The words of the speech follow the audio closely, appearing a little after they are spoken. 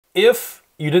if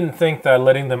you didn't think that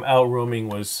letting them out roaming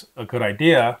was a good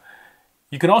idea,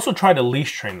 you can also try to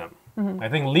leash train them. I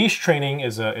think leash training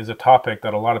is a topic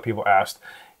that a lot of people asked.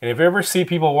 And if you ever see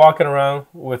people walking around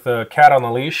with a cat on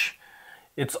a leash,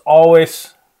 it's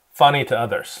always funny to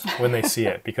others when they see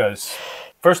it because,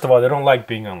 first of all, they don't like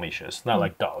being on leashes, not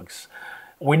like dogs.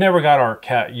 We never got our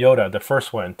cat Yoda, the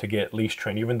first one, to get leash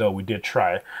trained, even though we did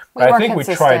try. But I think we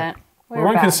tried. We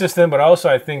weren't consistent, but also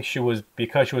I think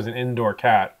because she was an indoor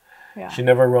cat, she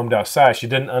never roamed outside. She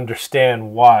didn't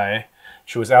understand why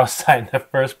she was outside in the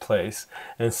first place.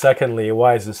 And secondly,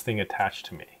 why is this thing attached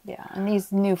to me? Yeah, and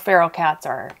these new feral cats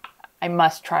are, I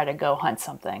must try to go hunt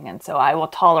something, and so I will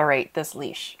tolerate this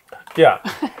leash. Yeah,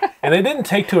 and they didn't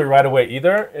take to it right away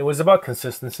either. It was about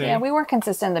consistency. Yeah, we weren't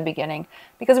consistent in the beginning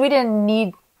because we didn't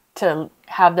need to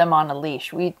have them on a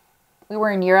leash. We were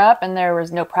in Europe and there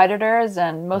was no predators,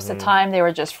 and most of the time they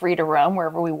were just free to roam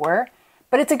wherever we were.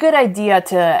 But it's a good idea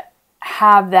to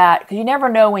have that because you never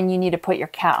know when you need to put your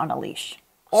cat on a leash.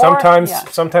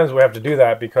 Sometimes we have to do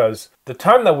that because the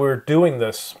time that we're doing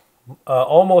this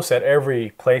almost at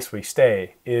every place we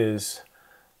stay is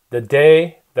the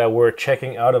day that we're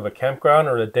checking out of a campground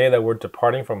or the day that we're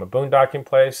departing from a boondocking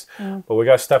place, but we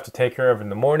got stuff to take care of in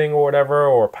the morning or whatever,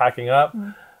 or packing up,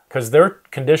 because they're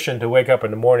conditioned to wake up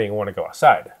in the morning and want to go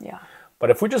outside. Yeah. But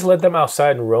if we just let them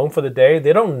outside and roam for the day,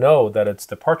 they don't know that it's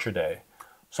departure day.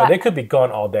 So they could be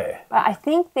gone all day. But I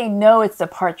think they know it's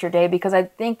departure day because I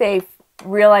think they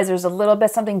realize there's a little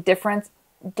bit something different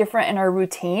in our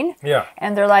routine. Yeah.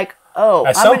 And they're like, oh,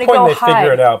 at some point they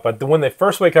figure it out, but when they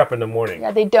first wake up in the morning.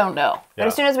 Yeah, they don't know. Yeah. But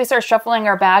as soon as we start shuffling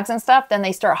our bags and stuff, then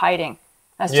they start hiding.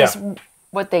 That's just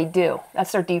what they do.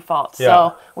 That's their default. Yeah.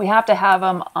 So we have to have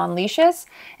them on leashes.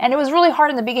 And it was really hard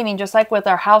in the beginning, just like with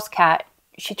our house cat.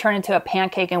 She turned into a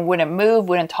pancake and wouldn't move,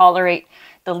 wouldn't tolerate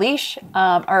the leash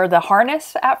or the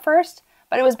harness at first.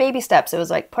 But it was baby steps. It was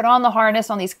like put on the harness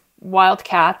on these wild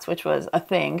cats, which was a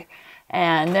thing.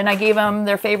 And then I gave them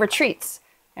their favorite treats.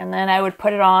 And then I would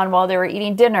put it on while they were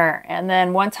eating dinner. And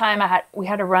then one time we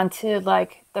had to run to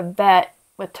like the vet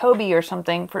with Toby or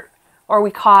something, or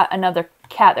we caught another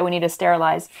cat that we needed to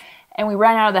sterilize. And we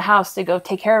ran out of the house to go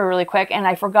take care of it really quick. And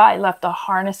I forgot I left the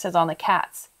harnesses on the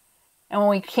cats. And when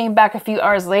we came back a few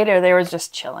hours later, they were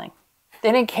just chilling.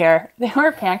 They didn't care. They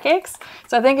were pancakes.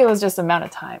 So I think it was just a amount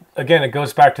of time. Again, it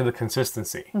goes back to the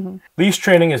consistency. Leash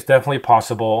training is definitely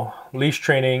possible. Leash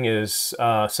training is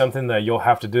something that you'll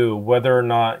have to do whether or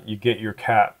not you get your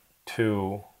cat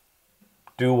to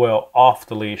do well off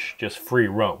the leash, just free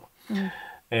roam.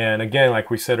 And again, like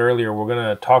we said earlier, we're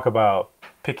going to talk about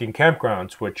picking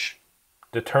campgrounds, which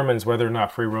determines whether or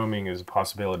not free roaming is a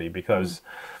possibility because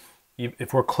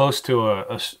if we're close to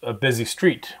a busy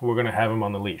street, we're going to have them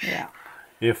on the leash. Yeah.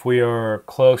 If we are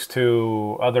close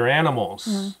to other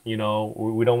animals, you know,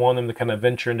 we don't want them to kind of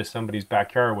venture into somebody's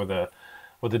backyard with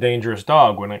a dangerous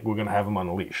dog. We're going to have them on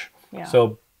a leash. Yeah.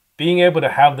 So being able to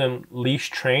have them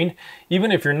leash trained,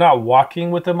 even if you're not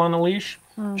walking with them on a leash,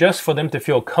 just for them to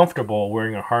feel comfortable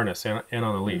wearing a harness and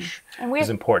on a leash is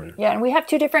important. Yeah, and we have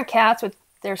two different cats with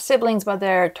their siblings, but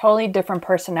they're totally different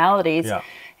personalities. Yeah.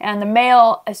 And the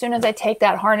male, as soon as I take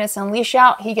that harness and leash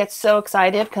out, he gets so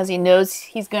excited because he knows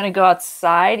he's going to go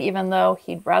outside, even though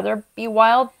he'd rather be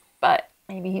wild, but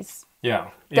maybe he's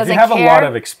if you have a lot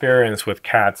of experience with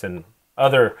cats and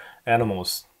other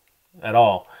animals at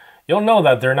all, you'll know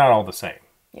that they're not all the same.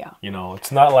 Yeah. You know,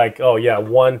 it's not like, oh yeah,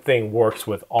 one thing works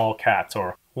with all cats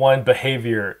or one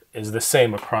behavior is the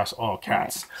same across all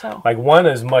cats. Right. So, like one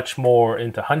is much more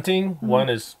into hunting, one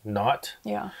is not.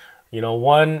 Yeah. You know,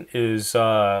 one is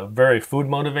very food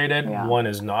motivated, one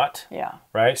is not. Yeah.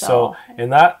 Right? So in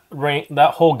that range,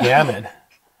 that whole gamut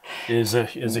is a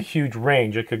huge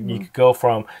range. You could go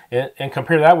from and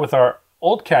compare that with our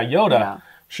old cat Yoda.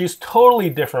 She's totally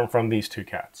different from these two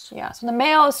cats. Yeah. So the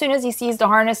male, as soon as he sees the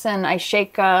harness and I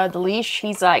shake the leash,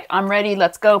 he's like, "I'm ready.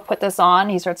 Let's go. Put this on."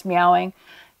 He starts meowing.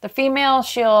 The female,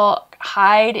 she'll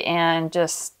hide and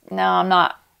just, no, I'm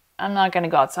not going to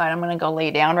go outside. I'm going to go lay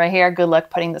down right here. Good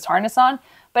luck putting this harness on.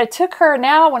 But it took her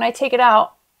now, when I take it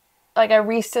out, like I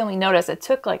recently noticed, it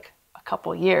took like a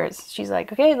couple years. She's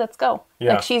like, okay, let's go.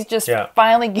 Yeah. Like she's just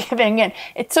finally giving in.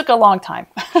 It took a long time.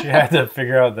 She had to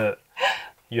figure out that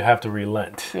you have to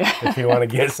relent if you want to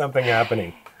get something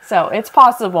happening. So it's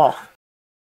possible.